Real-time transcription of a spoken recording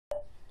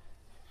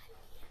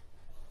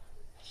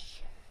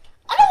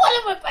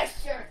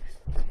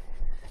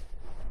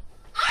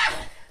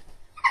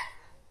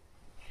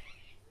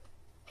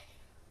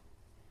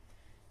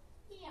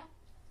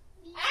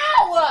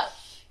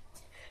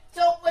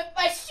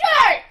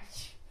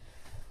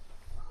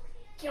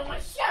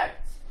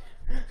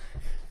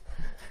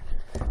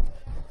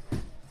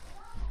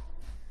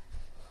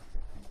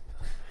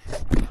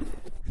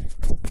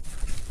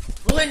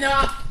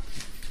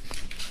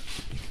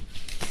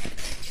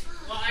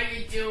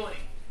doing?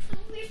 I'm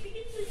ripping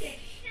into your shirt.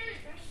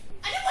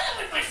 I don't want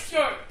to with my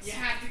shirt. You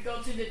have to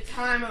go to the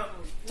timeout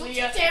room. Don't you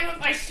Leah, dare with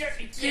my shirt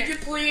again. could you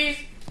please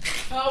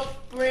help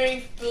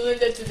bring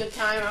Belinda to the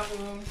timeout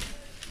room?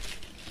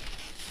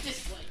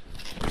 This way.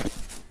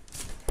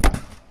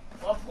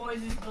 What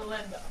poison is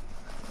Belinda?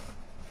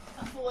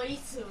 A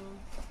 42.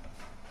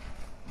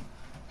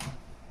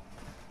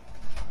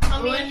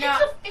 I mean,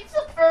 It's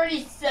a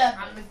 37.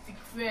 I'm Mr.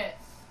 Chris.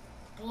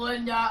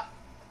 Belinda,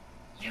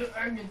 you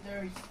earned a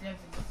 37,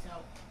 so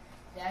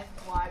that's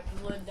why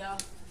Belinda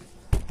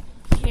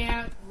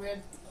can't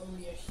rip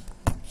Aaliyah's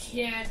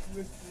shirt.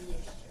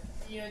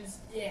 You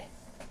understand?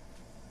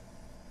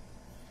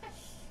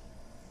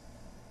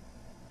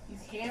 You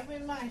can't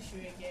rip my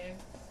shirt again.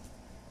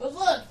 But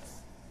look!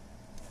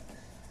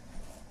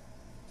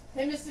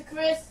 Hey, Mr.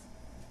 Chris?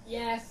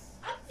 Yes?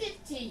 I'm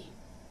 15.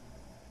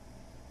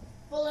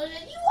 Belinda,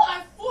 you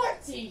are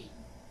 14.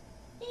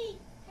 Hey,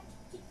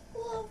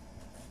 whoa.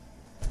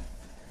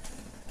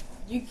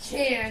 You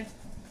can't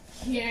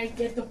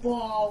get the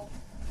ball.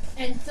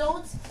 And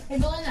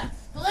Belinda.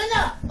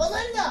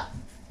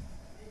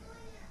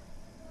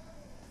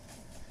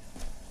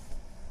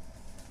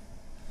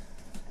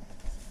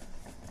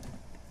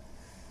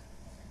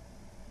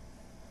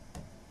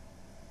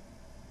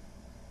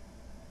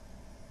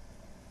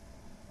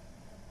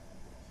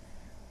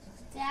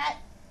 Dad.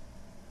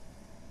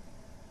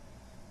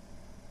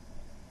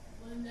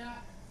 Belinda,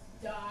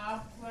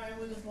 stop playing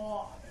with the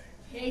ball.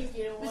 Take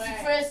it away.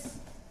 Mr. Chris,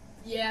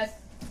 Yes.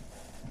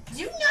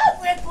 do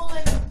not rip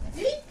Belinda.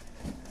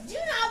 Do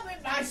not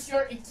rip my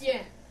shirt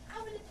again.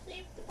 I'm going to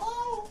play with the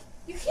ball.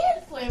 You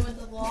can't play with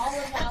the ball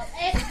without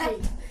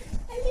asking.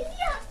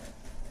 Aaliyah.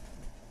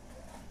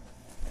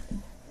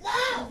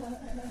 No.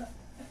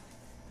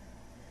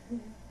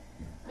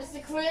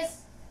 Mr. Chris,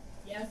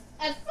 Yes.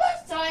 at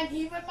first time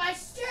he ripped my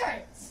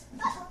shirt.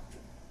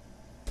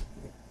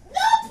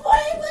 No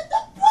playing with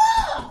the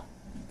ball.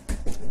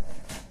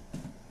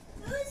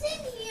 Who's in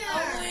here?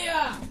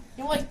 Aaliyah!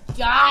 You know what,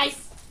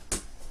 guys?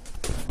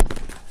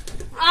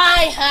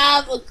 I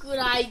have a good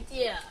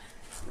idea.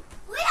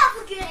 We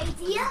have a good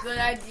idea. Good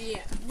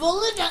idea.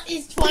 Belinda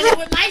is trying to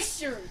rip my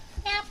shirt.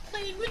 I'm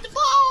playing with the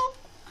ball.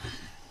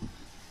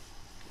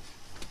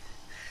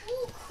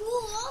 Ooh,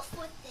 cool off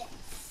with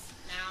this.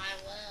 Now I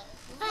will.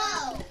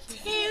 Whoa. 1,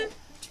 2,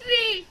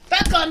 3.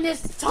 Back on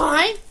this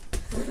time.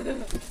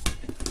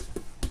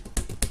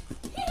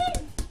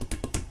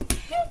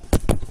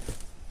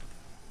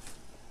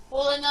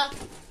 Belinda.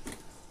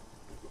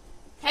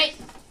 Hey,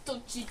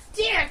 don't you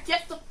dare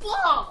get the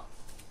ball.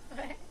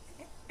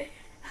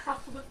 I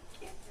will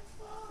get the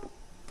ball.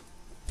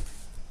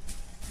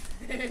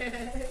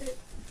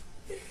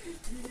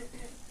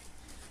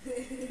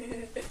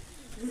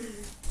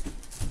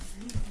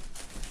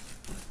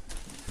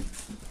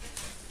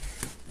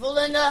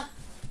 Belinda,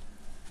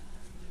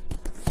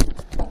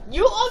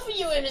 you over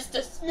you and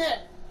Mr. Smith.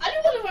 I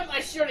don't want to wear my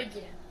shirt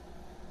again.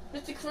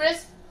 Mr.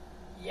 Chris,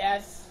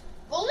 Yes.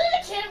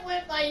 Belinda can't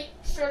wear my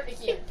shirt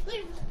again.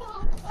 Play with the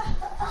ball.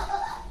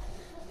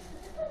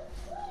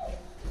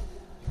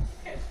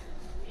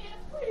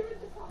 Can't play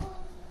with the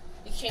ball.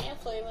 You can't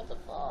play with the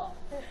ball.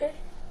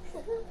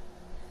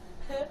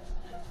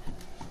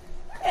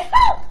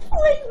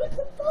 Play with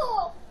the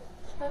ball.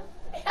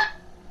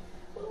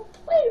 We'll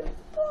play with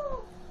the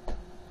ball.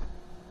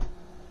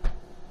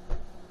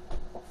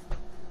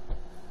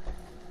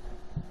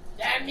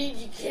 That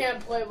means you can't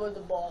play with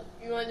the ball.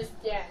 You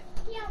understand?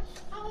 Yeah,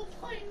 I'll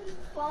play with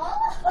the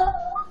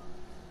ball.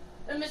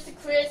 And Mr.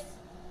 Chris,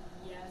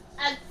 Yes.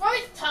 at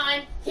first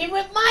time, he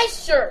ripped my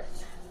shirt.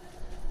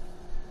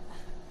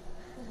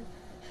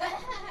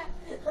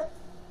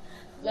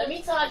 Let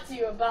me talk to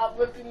you about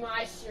ripping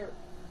my shirt,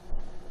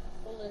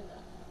 Belinda.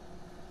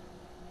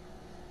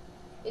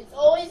 It's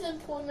always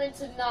important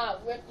to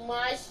not rip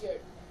my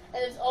shirt,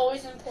 and it's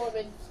always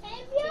important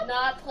to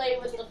not play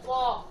with the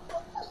ball.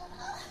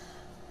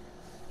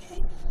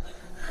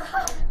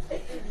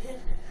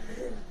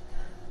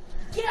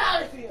 Get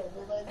out of here,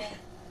 Belinda.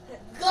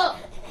 Go!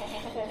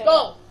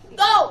 Go!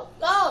 Go!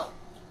 Go!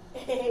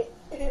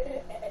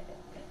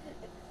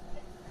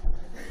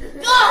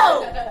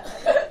 Go!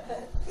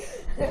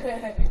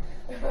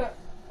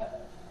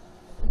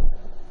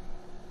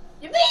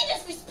 You're being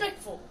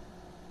disrespectful.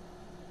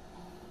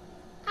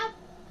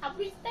 I'm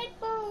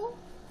respectful.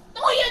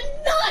 No,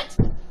 you're not!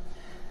 I'm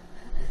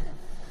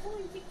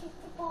going to kick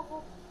the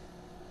ball.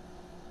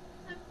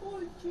 I'm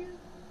going to.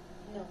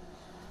 No.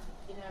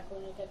 You're not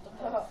going to get the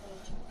ball.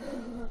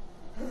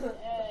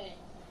 Hey.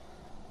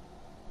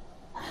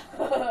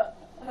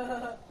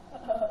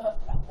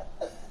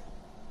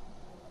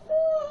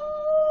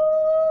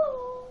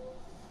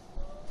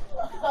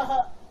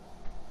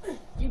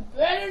 You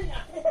better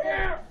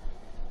not.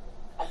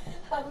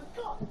 I'm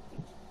going.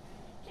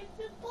 Get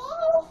the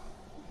ball.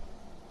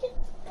 Get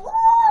the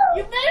ball.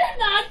 You better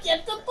not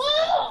get the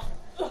ball.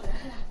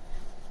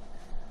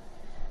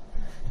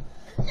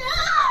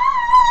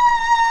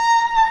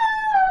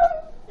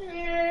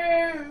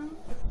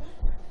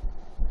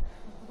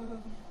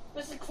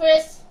 Mr.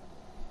 Chris,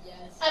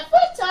 Yes. at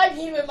first time he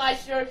him in my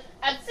shirt.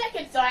 And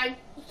second time,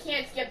 he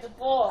can't get the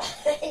ball.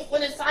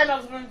 When the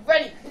timeout was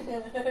ready.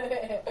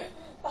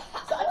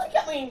 So I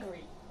become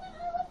angry.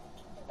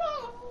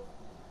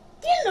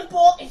 Getting the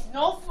ball is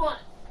no fun.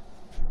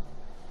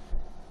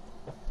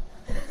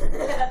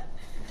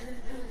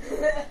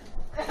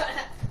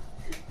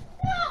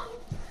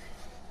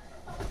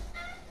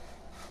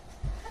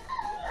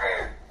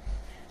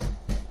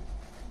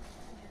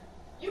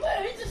 You want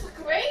to hit this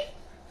great?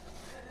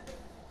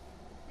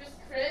 Miss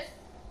Chris?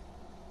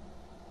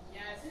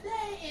 Yes,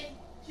 today is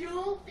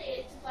June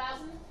 5th,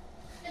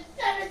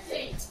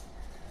 2017.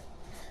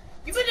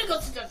 You better go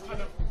to the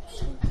timeout.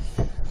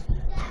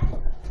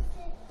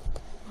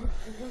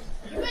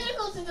 You better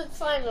go to the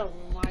timeout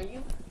room, are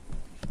you?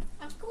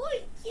 I'm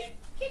going to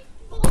get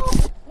the ball.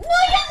 No,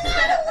 you're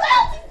not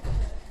allowed to.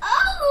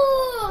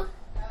 Oh!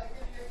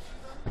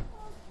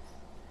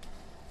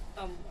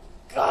 Oh my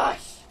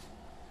gosh.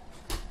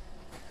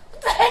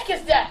 What the heck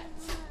is that?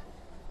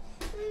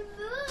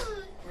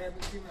 Grab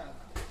the timeout.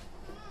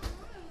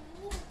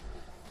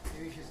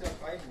 Maybe you should start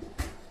fighting.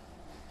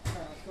 Come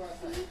on, let's go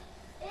outside.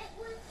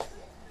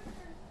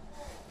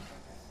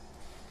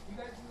 You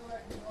guys can go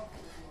back in the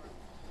office if you want.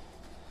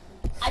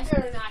 I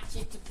better not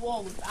get the ball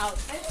without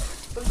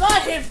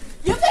him.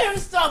 You better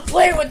stop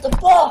playing with the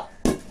ball.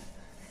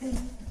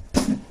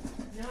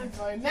 Now I'm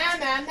very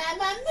mad. I'm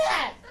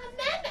mad.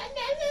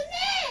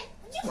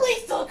 Would you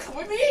please don't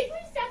cover me?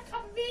 Please stop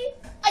covering me.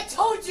 I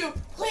told you,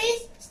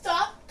 please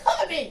stop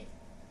covering me.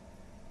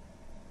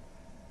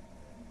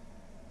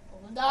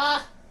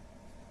 Belinda,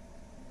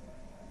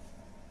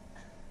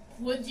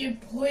 would you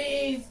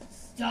please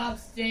stop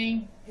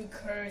saying your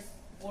curse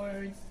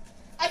words?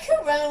 I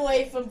could run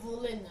away from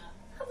Belinda.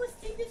 I was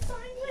thinking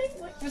sign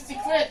language. Mr.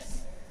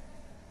 Chris.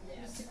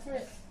 Mr.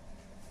 Chris.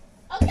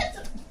 I'll get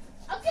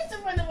to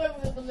run away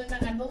with Belinda,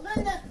 and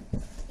Belinda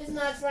is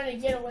not trying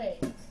to get away.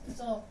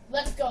 So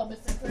let's go,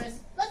 Mr. Chris.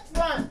 Let's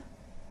run.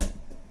 I'm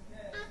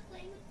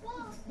playing with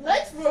ball.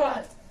 Let's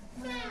run.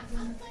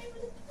 I'm playing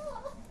with the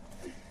ball.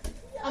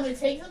 I'm gonna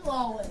take the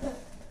ball with me.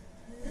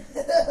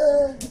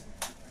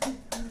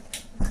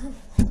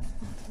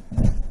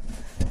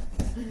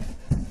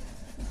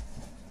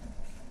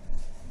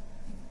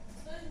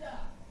 Linda.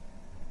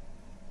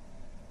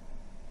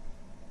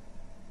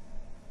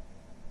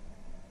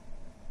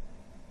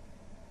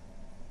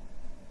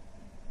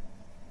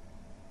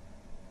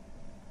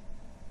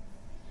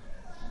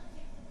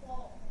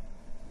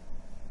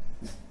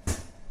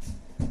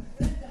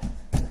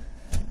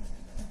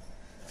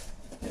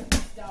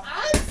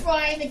 I'm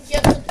trying to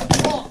get with the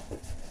ball.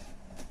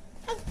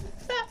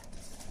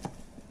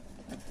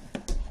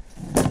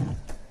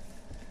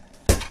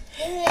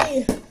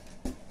 Hey,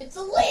 it's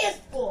Aaliyah's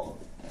ball.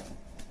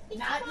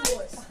 Not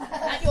yours.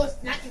 Not yours.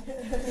 Not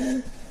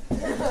yours.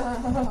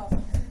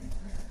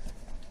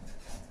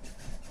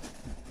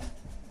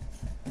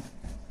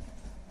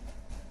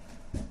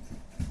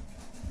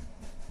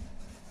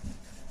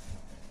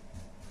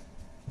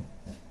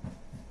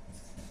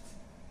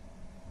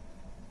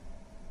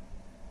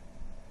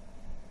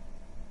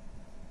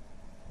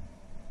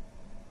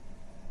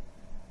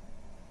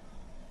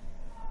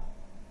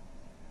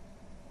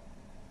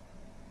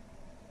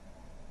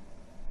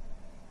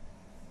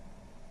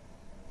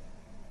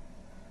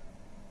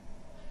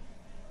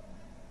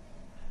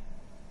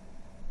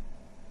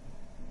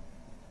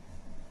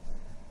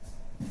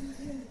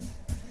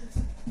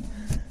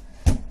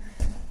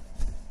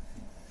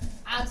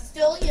 I'm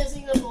still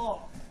using the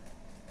ball.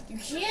 You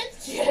can't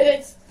get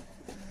it.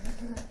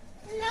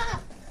 No.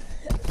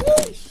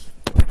 Whoosh.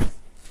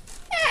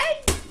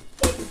 Hey.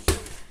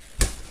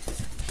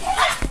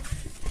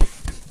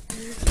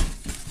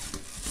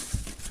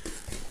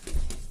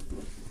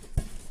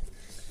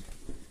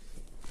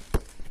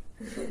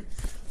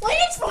 What are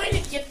you trying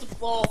to get the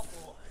ball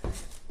for?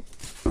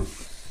 I'm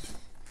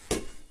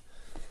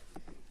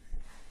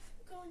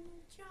going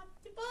to drop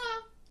the ball.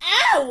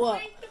 Ow!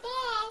 Break the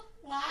ball.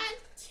 1,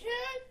 2,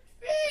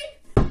 3.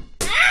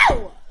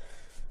 Ow!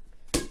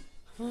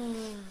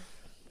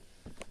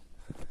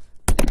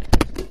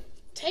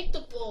 Take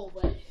the ball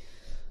away.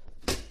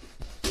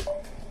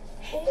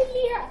 Hey,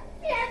 Leah.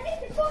 Yeah,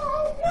 get the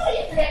ball. No,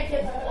 you can't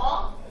get the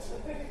ball.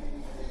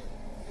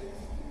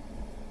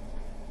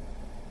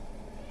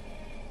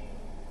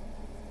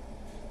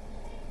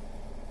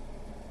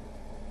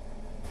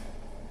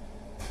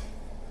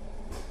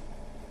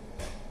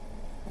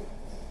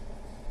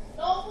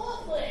 No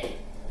ball play.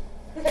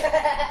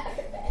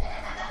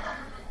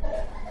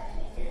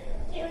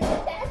 You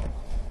get that?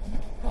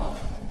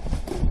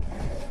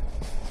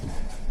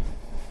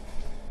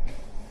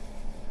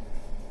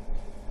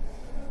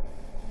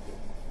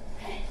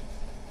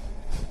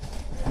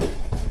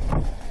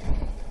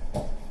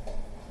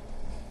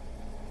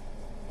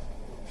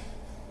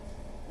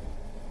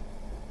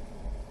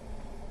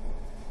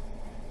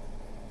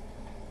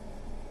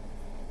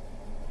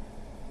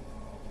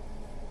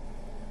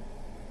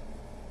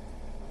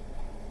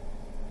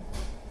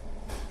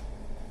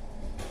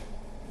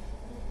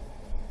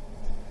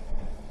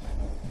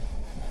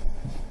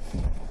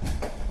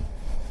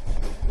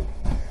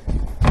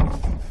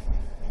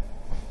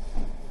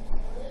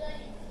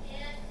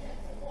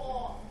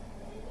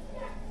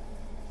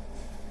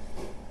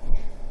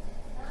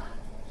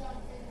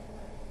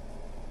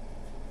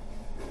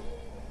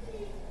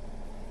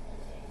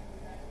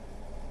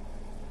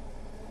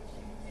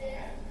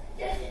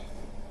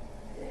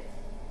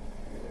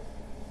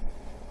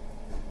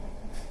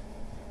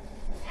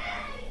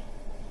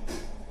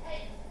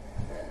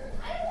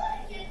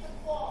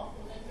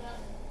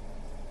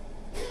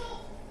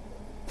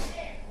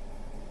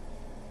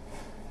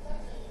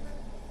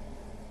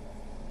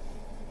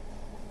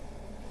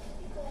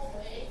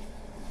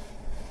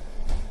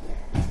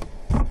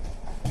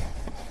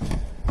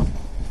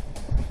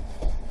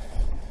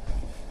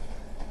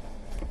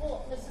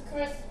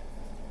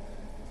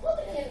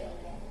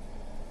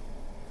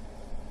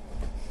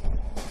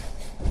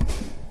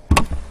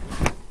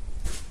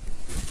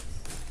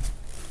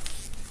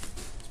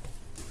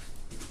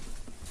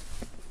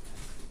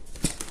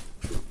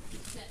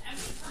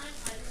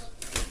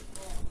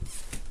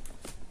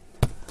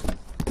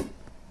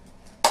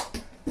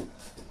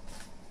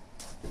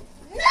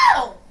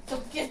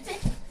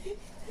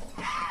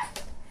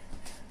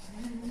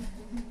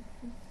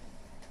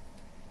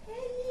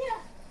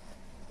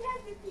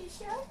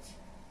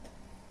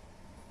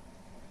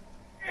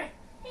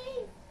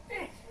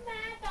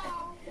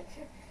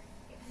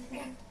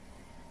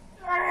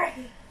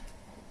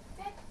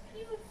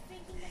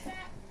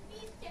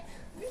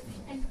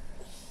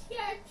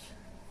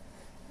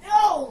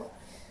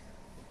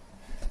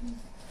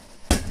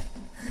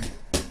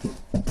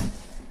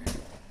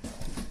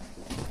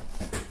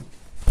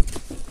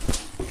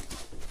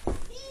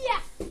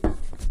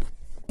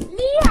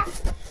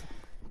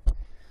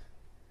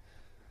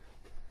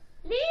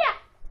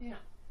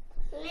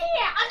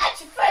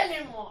 your friend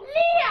anymore.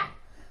 Leah!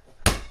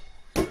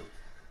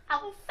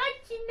 I will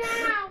fight you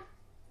now.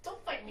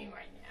 Don't fight me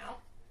right now.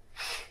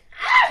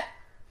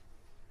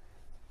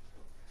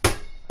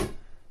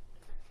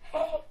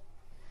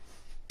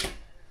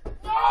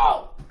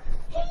 No!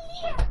 Hey,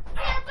 Leah!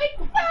 I have my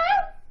phone.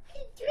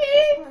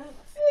 3,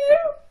 2,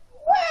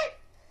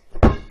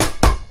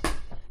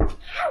 1.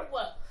 Ow!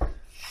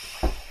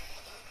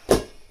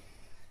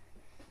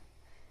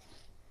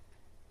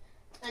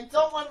 And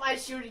don't let my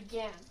shoot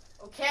again.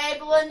 Okay,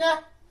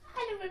 Belinda?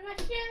 I don't want my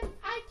shit.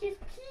 I just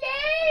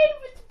play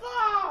with the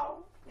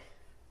ball.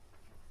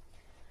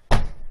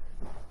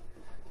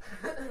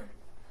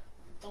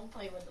 Don't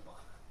play with the ball.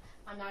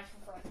 I'm not your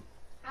friend.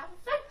 I will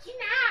fight you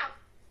now.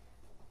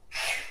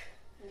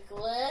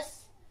 Nicholas?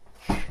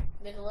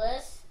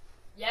 Nicholas?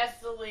 Yes,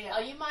 Aaliyah.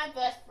 Are you my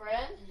best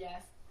friend?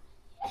 Yes.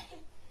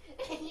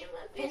 You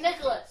must be Hey,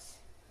 Nicholas.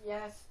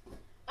 Yes.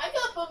 I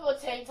got purple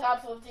tank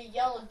tops with the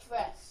yellow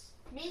dress.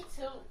 Me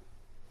too.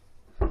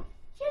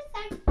 just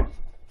like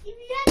give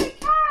me the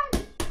card.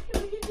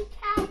 Give me the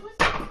card. What's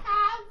the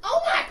card? Oh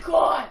my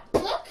god!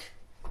 Look!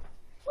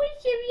 Please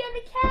give me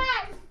the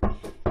card.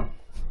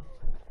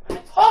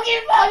 I'm talking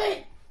about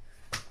it!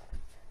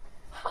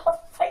 I'll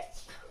fight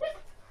you.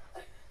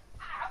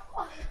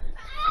 Ow.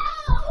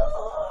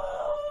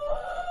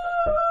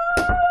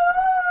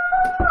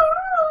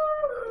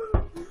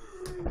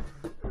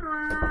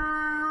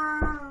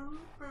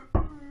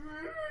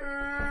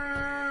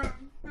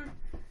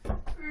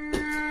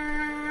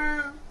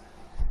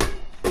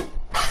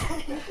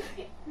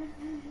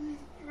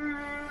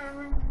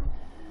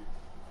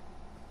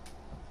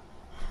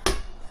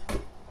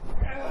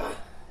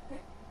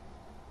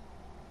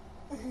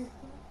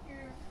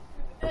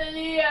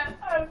 Aaliyah,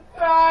 I'm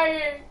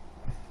crying.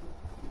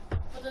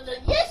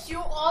 Yes, you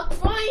are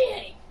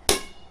crying.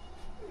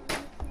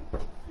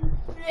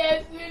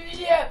 Yes,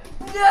 Aaliyah.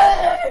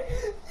 No!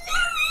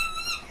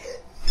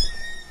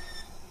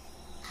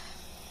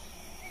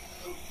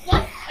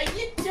 What are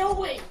you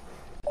doing?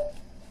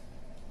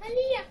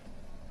 Aaliyah,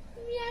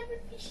 give me out of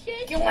the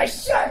shit. Get my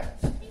shirt.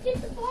 You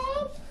get the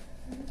ball.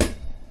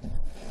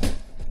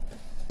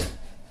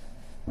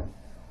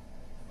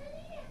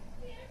 Aaliyah,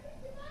 give me out of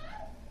the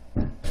ball.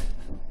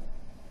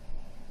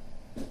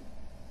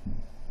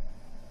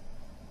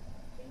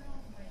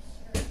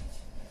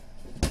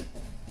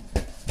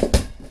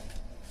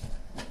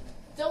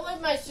 Don't wear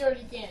my shirt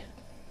again.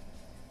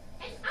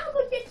 And I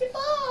will get the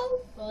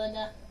ball.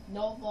 Belinda,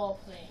 no ball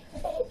playing.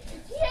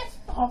 Yes,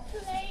 ball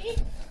play.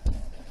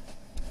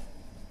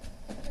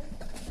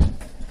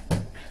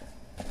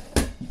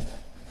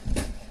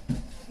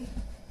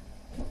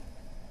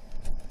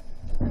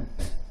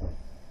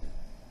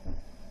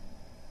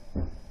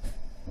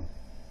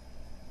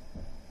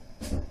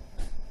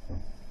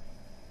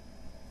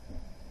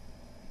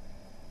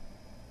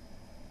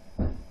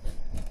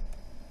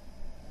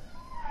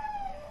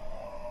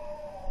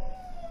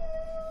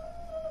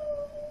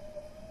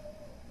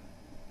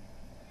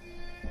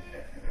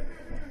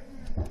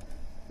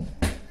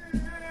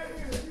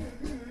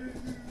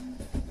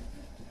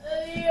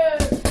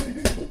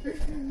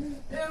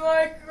 Am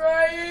I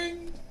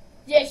crying?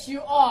 Yes,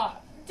 you are.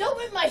 Don't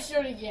wear my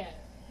shirt again.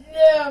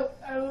 No,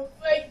 I will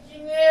fight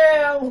you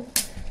now.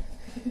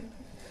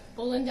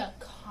 Belinda,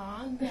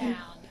 calm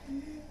down.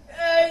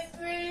 I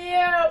see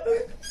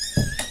you.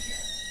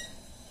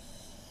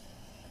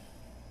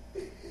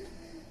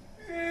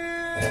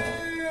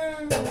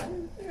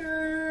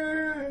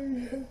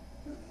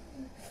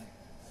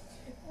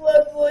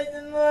 What was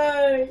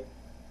mine?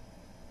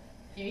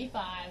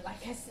 35,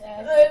 like I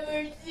said.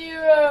 I was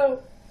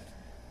 0.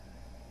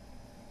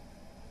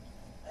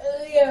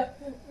 Yeah,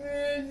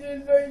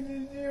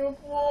 versus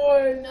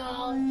 04.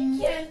 No, you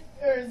can't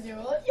earn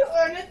 0. You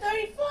earn a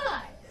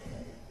 35.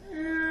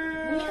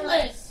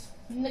 Nicholas.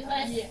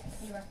 Nicholas. Yes.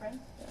 You are friend?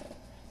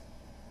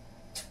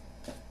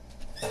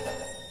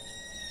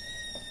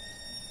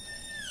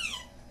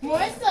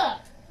 Marissa.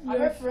 Are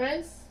we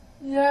friends?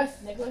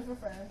 Yes. Nicholas, we're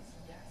friends.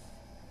 Yes.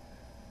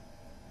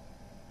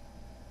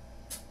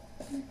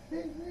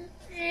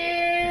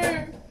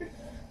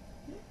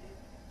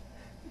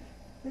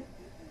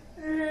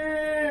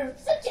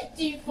 Such a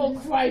default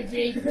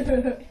crybaby.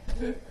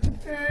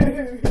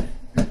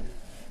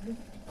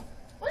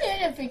 What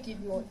did I think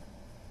you'd want?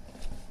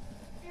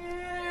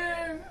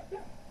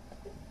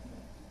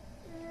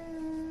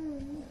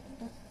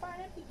 That's fine.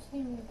 It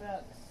became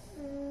about.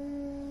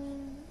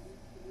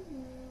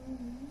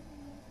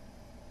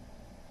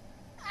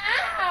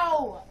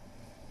 Ow!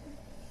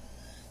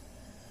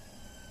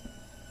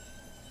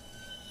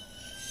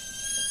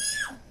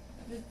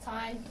 This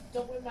time,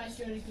 don't wear my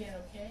shirt again,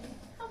 okay?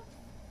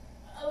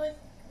 I would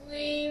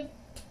leave.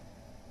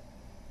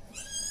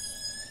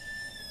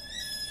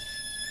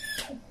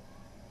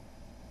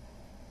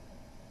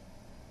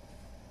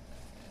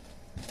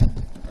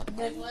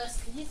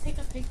 Nicholas, can you take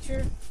a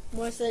picture?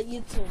 Marissa,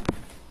 you too.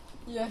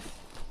 Yes.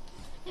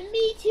 And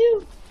me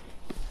too.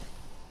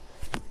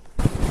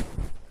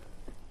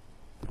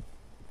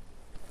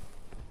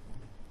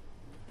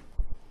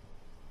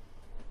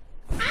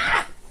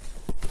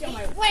 Get my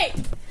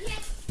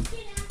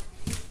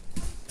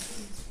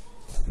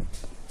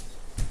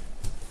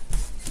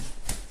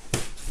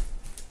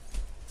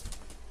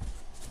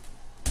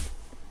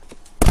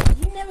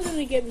never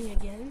gonna get me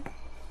again.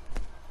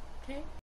 Okay?